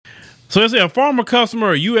So they say a former customer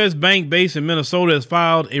of a U.S. bank based in Minnesota has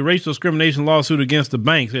filed a racial discrimination lawsuit against the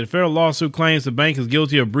bank. The federal lawsuit claims the bank is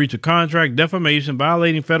guilty of breach of contract, defamation,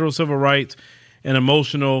 violating federal civil rights, and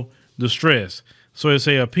emotional distress. So they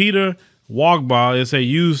say Peter Wogba is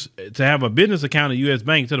used to have a business account at U.S.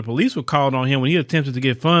 Bank until the police were called on him when he attempted to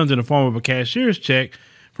get funds in the form of a cashier's check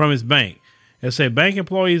from his bank. They say bank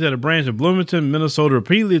employees at a branch of Bloomington, Minnesota,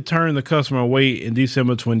 repeatedly turned the customer away in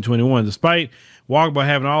December 2021. Despite Wogba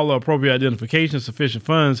having all the appropriate identification and sufficient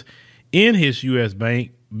funds in his U.S.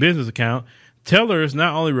 Bank business account, tellers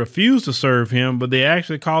not only refused to serve him, but they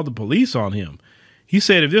actually called the police on him. He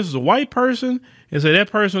said if this was a white person, he said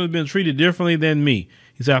that person would have been treated differently than me.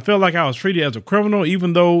 He said, I felt like I was treated as a criminal,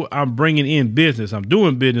 even though I'm bringing in business. I'm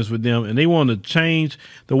doing business with them, and they want to change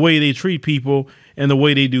the way they treat people and the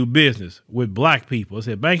way they do business with black people. He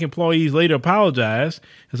said bank employees later apologized.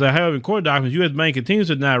 He said, however, in court documents, U.S. Bank continues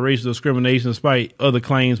to deny racial discrimination despite other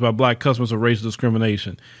claims by black customers of racial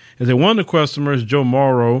discrimination. He said one of the customers, Joe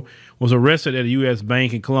Morrow, was arrested at a U.S.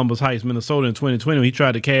 Bank in Columbus Heights, Minnesota in 2020 when he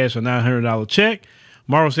tried to cash a $900 check.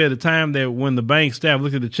 Morrow said at the time that when the bank staff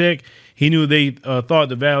looked at the check, he knew they thought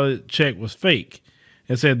the valid check was fake.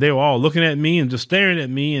 And said they were all looking at me and just staring at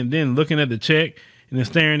me and then looking at the check and then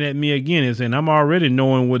staring at me again and saying, I'm already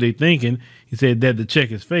knowing what they're thinking. He said that the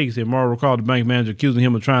check is fake. He said Morrow called the bank manager accusing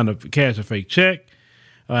him of trying to cash a fake check.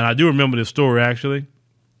 And I do remember this story, actually.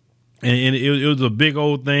 And it was a big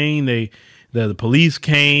old thing. The police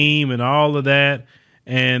came and all of that.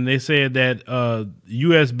 And they said that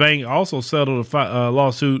U.S. Bank also settled a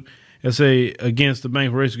lawsuit against the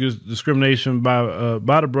bank for racial discrimination by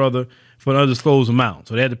the brother for an undisclosed amount.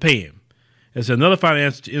 So they had to pay him. It's another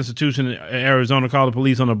financial institution in Arizona called the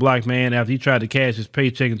police on a black man after he tried to cash his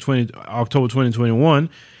paycheck in October 2021.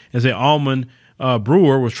 And said Almond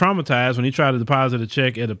Brewer was traumatized when he tried to deposit a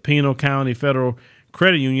check at a Pinal County Federal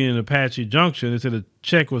Credit Union in Apache Junction. They said the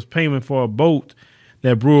check was payment for a boat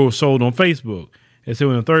that Brewer sold on Facebook. They said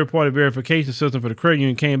when a third-party verification system for the credit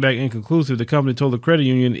union came back inconclusive, the company told the credit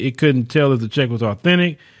union it couldn't tell if the check was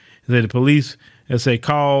authentic. They said the police,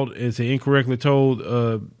 called and incorrectly told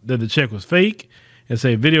that the check was fake. And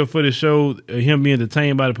say video footage showed him being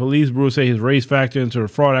detained by the police. Brewer said his race factored into a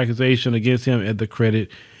fraud accusation against him at the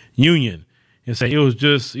credit union. And say it was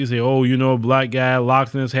just, he said, a black guy,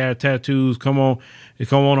 locks in his hair, tattoos, come on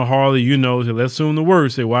a Harley, so let's assume the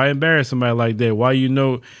worst. Say, why embarrass somebody like that? Why is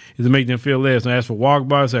to make them feel less? And as for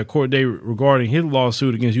Wogba, said a court date regarding his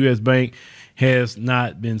lawsuit against U.S. Bank has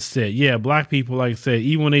not been set. Yeah, black people, like I said,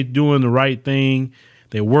 even when they're doing the right thing,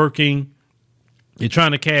 they're working, they're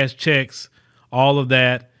trying to cash checks, all of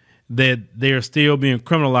that they're still being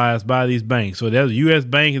criminalized by these banks. So there's a U.S.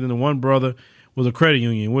 Bank, and then the one brother was a credit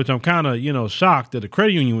union, which I'm kind of, shocked that a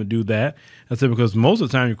credit union would do that. I said, because most of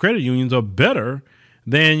the time your credit unions are better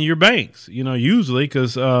than your banks, usually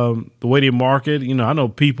because the way they market, I know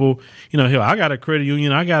people, hell, I got a credit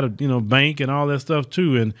union, I got a, bank and all that stuff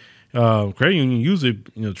too. And credit union usually,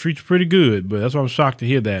 treats you pretty good, but that's why I'm shocked to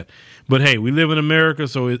hear that. But hey, we live in America,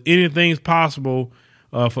 so anything's possible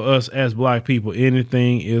for us as black people.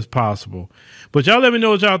 Anything is possible. But y'all let me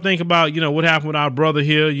know what y'all think about, what happened with our brother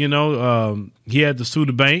here. He had to sue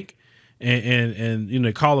the bank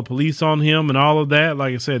and call the police on him and all of that.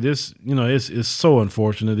 Like I said, this, it's so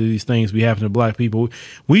unfortunate that these things be happening to black people.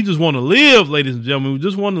 We just want to live, ladies and gentlemen. We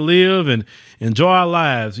just want to live and enjoy our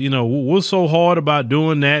lives. We're so hard about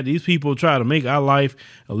doing that. These people try to make our life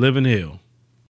a living hell.